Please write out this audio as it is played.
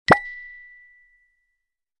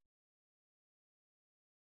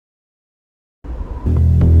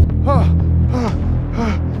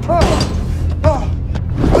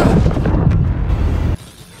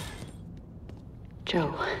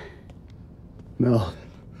Mel.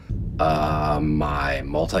 My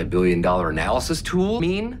multi-billion-dollar analysis tool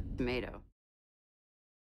mean? Tomato.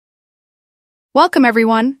 Welcome,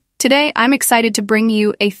 everyone. Today, I'm excited to bring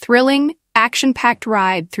you a thrilling, action-packed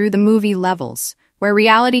ride through the movie Levels, where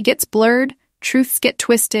reality gets blurred, truths get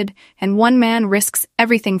twisted, and one man risks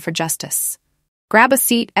everything for justice. Grab a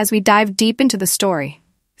seat as we dive deep into the story.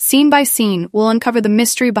 Scene by scene, we'll uncover the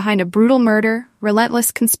mystery behind a brutal murder,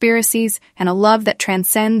 relentless conspiracies, and a love that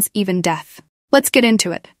transcends even death. Let's get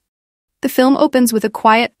into it. The film opens with a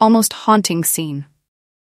quiet, almost haunting scene.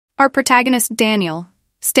 Our protagonist, Daniel,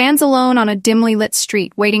 stands alone on a dimly lit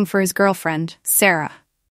street waiting for his girlfriend, Sarah.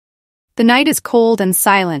 The night is cold and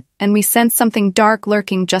silent, and we sense something dark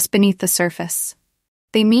lurking just beneath the surface.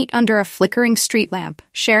 They meet under a flickering street lamp,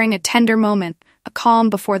 sharing a tender moment, a calm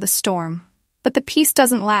before the storm. But the peace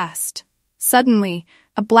doesn't last. Suddenly,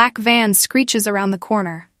 a black van screeches around the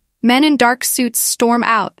corner. Men in dark suits storm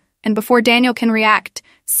out, and before Daniel can react,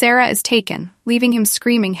 Sarah is taken, leaving him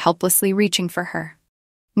screaming, helplessly reaching for her.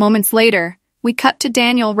 Moments later, we cut to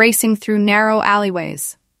Daniel racing through narrow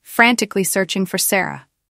alleyways, frantically searching for Sarah.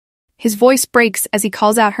 His voice breaks as he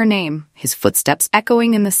calls out her name, his footsteps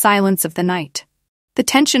echoing in the silence of the night. The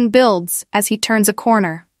tension builds as he turns a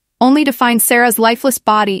corner, only to find Sarah's lifeless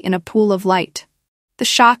body in a pool of light. The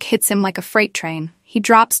shock hits him like a freight train. He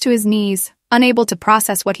drops to his knees, unable to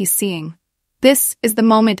process what he's seeing. This is the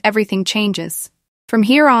moment everything changes. From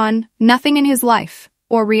here on, nothing in his life,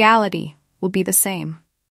 or reality, will be the same.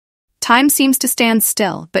 Time seems to stand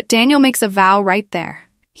still, but Daniel makes a vow right there.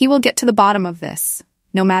 He will get to the bottom of this,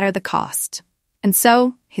 no matter the cost. And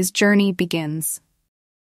so, his journey begins.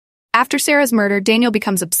 After Sarah's murder, Daniel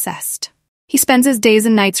becomes obsessed. He spends his days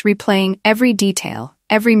and nights replaying every detail,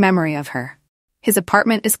 every memory of her. His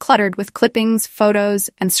apartment is cluttered with clippings, photos,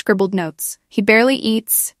 and scribbled notes. He barely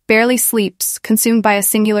eats, barely sleeps, consumed by a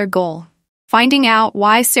singular goal: finding out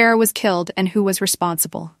why Sarah was killed and who was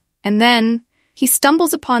responsible. And then, he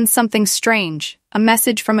stumbles upon something strange, a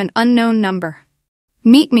message from an unknown number.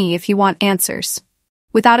 "Meet me if you want answers."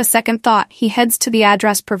 Without a second thought, he heads to the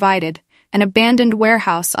address provided, an abandoned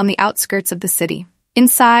warehouse on the outskirts of the city.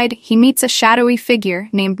 Inside, he meets a shadowy figure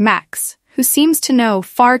named Max, who seems to know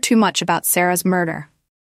far too much about Sarah's murder.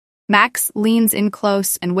 Max leans in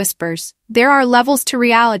close and whispers, "There are levels to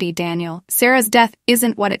reality, Daniel. Sarah's death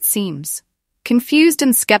isn't what it seems." Confused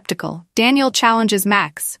and skeptical, Daniel challenges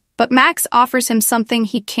Max, but Max offers him something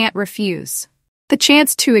he can't refuse: the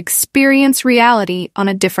chance to experience reality on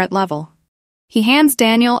a different level. He hands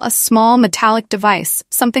Daniel a small metallic device,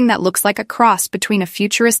 something that looks like a cross between a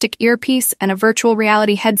futuristic earpiece and a virtual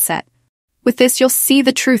reality headset. "With this, you'll see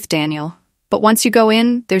the truth, Daniel. But once you go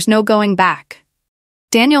in, there's no going back."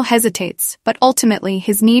 Daniel hesitates, but ultimately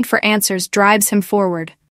his need for answers drives him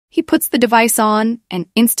forward. He puts the device on, and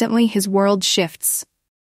instantly his world shifts.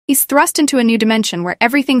 He's thrust into a new dimension where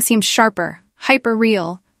everything seems sharper,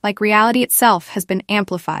 hyper-real, like reality itself has been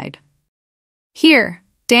amplified. Here,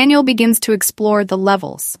 Daniel begins to explore the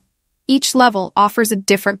levels. Each level offers a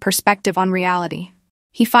different perspective on reality.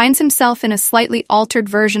 He finds himself in a slightly altered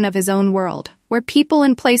version of his own world, where people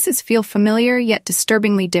and places feel familiar yet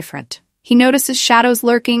disturbingly different. He notices shadows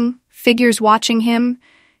lurking, figures watching him,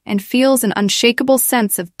 and feels an unshakable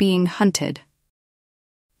sense of being hunted.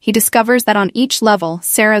 He discovers that on each level,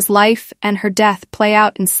 Sarah's life and her death play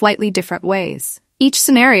out in slightly different ways, each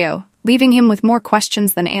scenario leaving him with more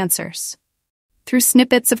questions than answers. Through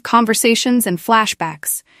snippets of conversations and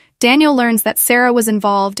flashbacks, Daniel learns that Sarah was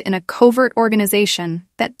involved in a covert organization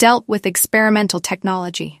that dealt with experimental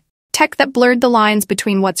technology, tech that blurred the lines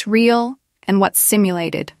between what's real and what's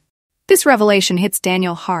simulated. This revelation hits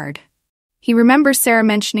Daniel hard. He remembers Sarah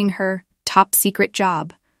mentioning her top-secret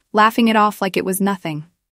job, laughing it off like it was nothing.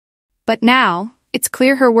 But now, it's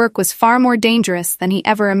clear her work was far more dangerous than he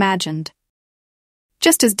ever imagined.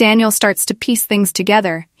 Just as Daniel starts to piece things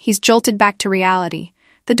together, he's jolted back to reality,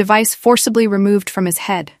 the device forcibly removed from his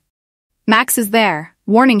head. Max is there,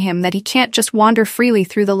 warning him that he can't just wander freely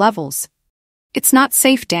through the levels. "It's not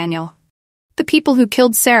safe, Daniel. The people who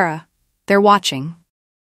killed Sarah, they're watching.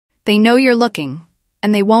 They know you're looking,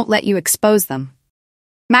 and they won't let you expose them."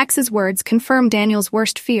 Max's words confirm Daniel's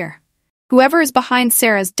worst fear. Whoever is behind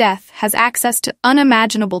Sarah's death has access to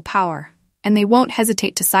unimaginable power, and they won't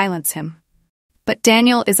hesitate to silence him. But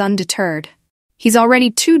Daniel is undeterred. He's already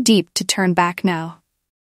too deep to turn back now.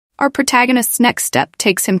 Our protagonist's next step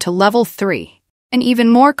takes him to level 3, an even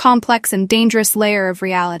more complex and dangerous layer of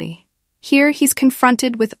reality. Here he's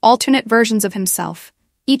confronted with alternate versions of himself,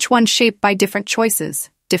 each one shaped by different choices,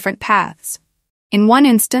 different paths. In one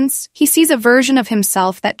instance, he sees a version of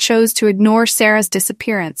himself that chose to ignore Sarah's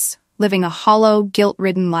disappearance, living a hollow,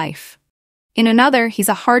 guilt-ridden life. In another, he's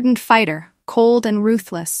a hardened fighter, cold and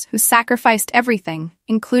ruthless, who sacrificed everything,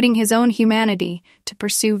 including his own humanity, to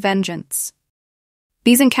pursue vengeance.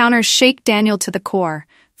 These encounters shake Daniel to the core,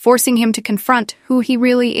 forcing him to confront who he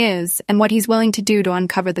really is and what he's willing to do to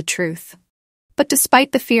uncover the truth. But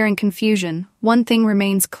despite the fear and confusion, one thing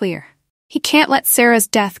remains clear. He can't let Sarah's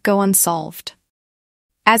death go unsolved.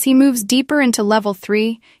 As he moves deeper into Level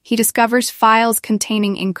 3, he discovers files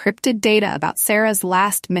containing encrypted data about Sarah's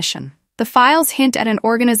last mission. The files hint at an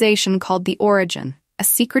organization called the Origin, a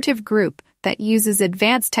secretive group that uses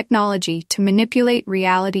advanced technology to manipulate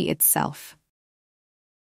reality itself.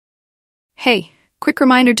 Hey, quick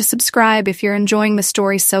reminder to subscribe if you're enjoying the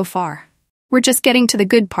story so far. We're just getting to the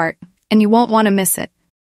good part, and you won't want to miss it.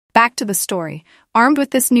 Back to the story. Armed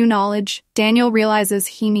with this new knowledge, Daniel realizes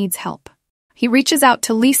he needs help. He reaches out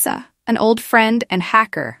to Lisa, an old friend and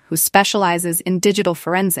hacker who specializes in digital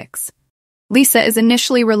forensics. Lisa is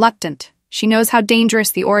initially reluctant. She knows how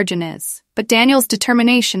dangerous the Origin is, but Daniel's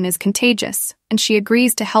determination is contagious, and she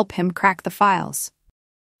agrees to help him crack the files.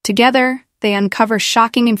 Together, they uncover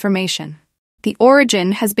shocking information. The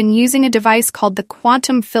Origin has been using a device called the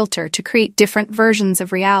quantum filter to create different versions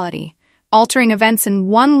of reality, altering events in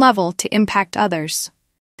one level to impact others.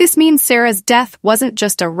 This means Sarah's death wasn't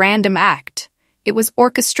just a random act. It was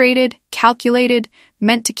orchestrated, calculated,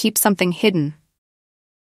 meant to keep something hidden.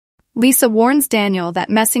 Lisa warns Daniel that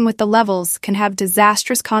messing with the levels can have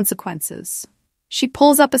disastrous consequences. She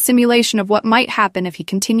pulls up a simulation of what might happen if he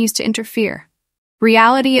continues to interfere.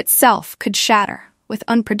 Reality itself could shatter, with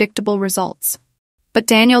unpredictable results. But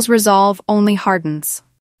Daniel's resolve only hardens.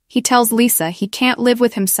 He tells Lisa he can't live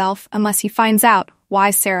with himself unless he finds out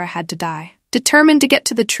why Sarah had to die. Determined to get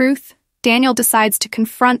to the truth, Daniel decides to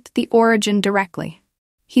confront the Origin directly.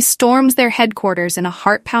 He storms their headquarters in a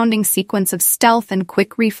heart-pounding sequence of stealth and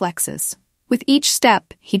quick reflexes. With each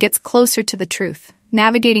step, he gets closer to the truth,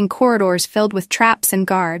 navigating corridors filled with traps and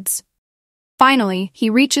guards. Finally, he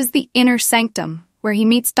reaches the inner sanctum, where he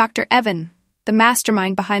meets Dr. Evan, the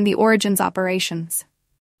mastermind behind the Origin's operations.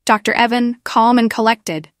 Dr. Evan, calm and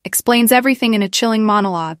collected, explains everything in a chilling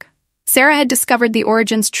monologue. Sarah had discovered the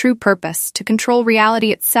Origin's true purpose to control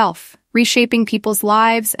reality itself, reshaping people's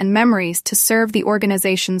lives and memories to serve the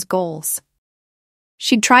organization's goals.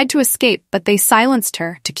 She'd tried to escape, but they silenced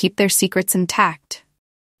her to keep their secrets intact.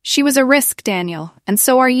 She was a risk, Daniel, and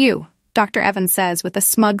so are you, Dr. Evan says with a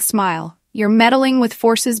smug smile. You're meddling with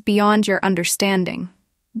forces beyond your understanding.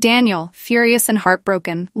 Daniel, furious and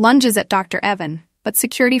heartbroken, lunges at Dr. Evan, but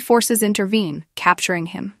security forces intervene, capturing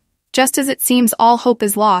him. Just as it seems all hope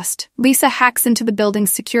is lost, Lisa hacks into the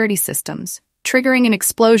building's security systems, triggering an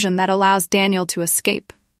explosion that allows Daniel to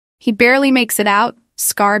escape. He barely makes it out,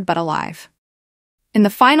 scarred but alive. In the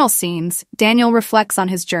final scenes, Daniel reflects on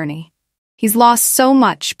his journey. He's lost so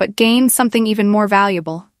much but gained something even more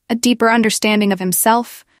valuable, a deeper understanding of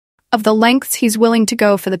himself, of the lengths he's willing to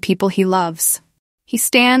go for the people he loves. He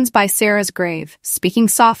stands by Sarah's grave, speaking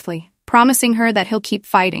softly, promising her that he'll keep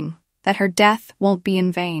fighting, that her death won't be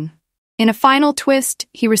in vain. In a final twist,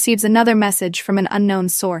 he receives another message from an unknown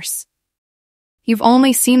source. You've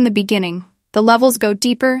only seen the beginning. The levels go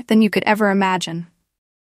deeper than you could ever imagine.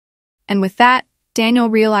 And with that, Daniel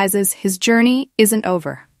realizes his journey isn't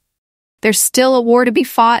over. There's still a war to be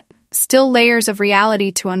fought, still layers of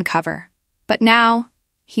reality to uncover. But now,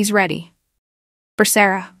 he's ready. For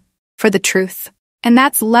Sarah. For the truth. And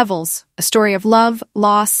that's Levels, a story of love,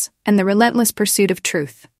 loss, and the relentless pursuit of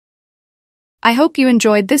truth. I hope you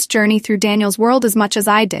enjoyed this journey through Daniel's world as much as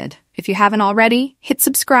I did. If you haven't already, hit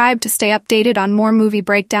subscribe to stay updated on more movie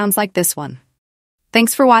breakdowns like this one.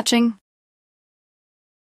 Thanks for watching.